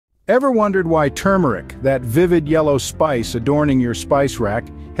Ever wondered why turmeric, that vivid yellow spice adorning your spice rack,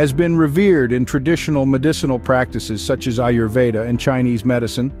 has been revered in traditional medicinal practices such as Ayurveda and Chinese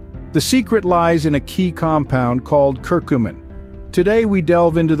medicine? The secret lies in a key compound called curcumin. Today we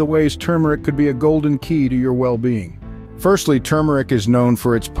delve into the ways turmeric could be a golden key to your well-being. Firstly, turmeric is known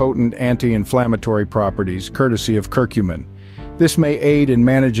for its potent anti-inflammatory properties, courtesy of curcumin. This may aid in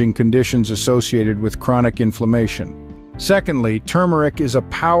managing conditions associated with chronic inflammation. Secondly, turmeric is a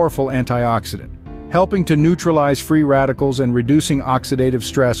powerful antioxidant, helping to neutralize free radicals and reducing oxidative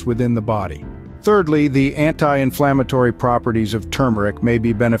stress within the body. Thirdly, the anti-inflammatory properties of turmeric may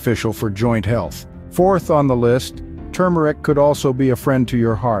be beneficial for joint health. Fourth on the list, turmeric could also be a friend to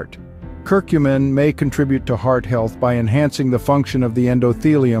your heart. Curcumin may contribute to heart health by enhancing the function of the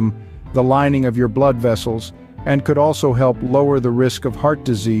endothelium, the lining of your blood vessels, and could also help lower the risk of heart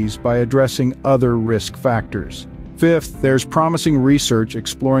disease by addressing other risk factors. Fifth, there's promising research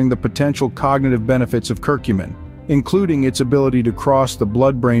exploring the potential cognitive benefits of curcumin, including its ability to cross the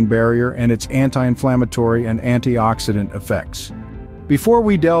blood-brain barrier and its anti-inflammatory and antioxidant effects. Before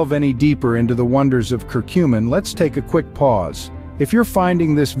we delve any deeper into the wonders of curcumin, let's take a quick pause. If you're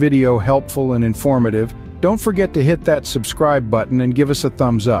finding this video helpful and informative, don't forget to hit that subscribe button and give us a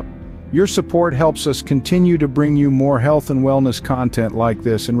thumbs up. Your support helps us continue to bring you more health and wellness content like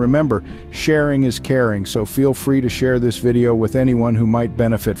this, and remember, sharing is caring, so feel free to share this video with anyone who might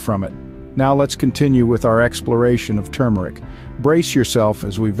benefit from it. Now let's continue with our exploration of turmeric. Brace yourself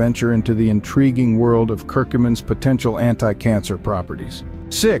as we venture into the intriguing world of curcumin's potential anti-cancer properties.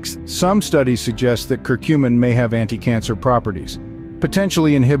 Sixth, some studies suggest that curcumin may have anti-cancer properties,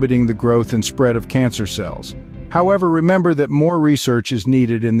 potentially inhibiting the growth and spread of cancer cells. However, remember that more research is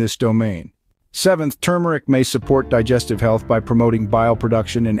needed in this domain. Seventh, turmeric may support digestive health by promoting bile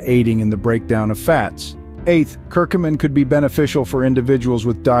production and aiding in the breakdown of fats. Eighth, curcumin could be beneficial for individuals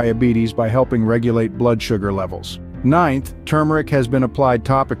with diabetes by helping regulate blood sugar levels. Ninth, turmeric has been applied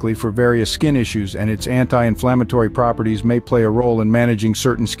topically for various skin issues, and its anti-inflammatory properties may play a role in managing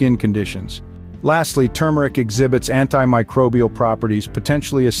certain skin conditions. Lastly, turmeric exhibits antimicrobial properties,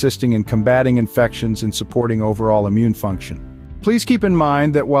 potentially assisting in combating infections and supporting overall immune function. Please keep in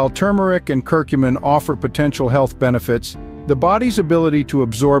mind that while turmeric and curcumin offer potential health benefits, the body's ability to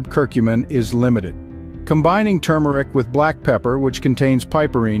absorb curcumin is limited. Combining turmeric with black pepper, which contains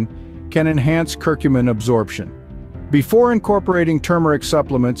piperine, can enhance curcumin absorption. Before incorporating turmeric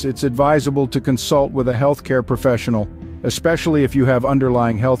supplements, it's advisable to consult with a healthcare professional, especially if you have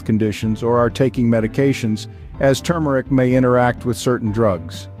underlying health conditions or are taking medications, as turmeric may interact with certain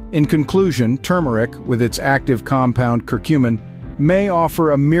drugs. In conclusion, turmeric, with its active compound curcumin, may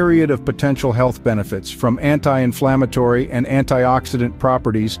offer a myriad of potential health benefits, from anti-inflammatory and antioxidant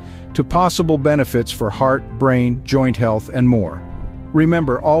properties to possible benefits for heart, brain, joint health, and more.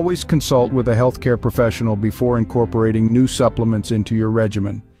 Remember, always consult with a healthcare professional before incorporating new supplements into your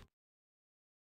regimen.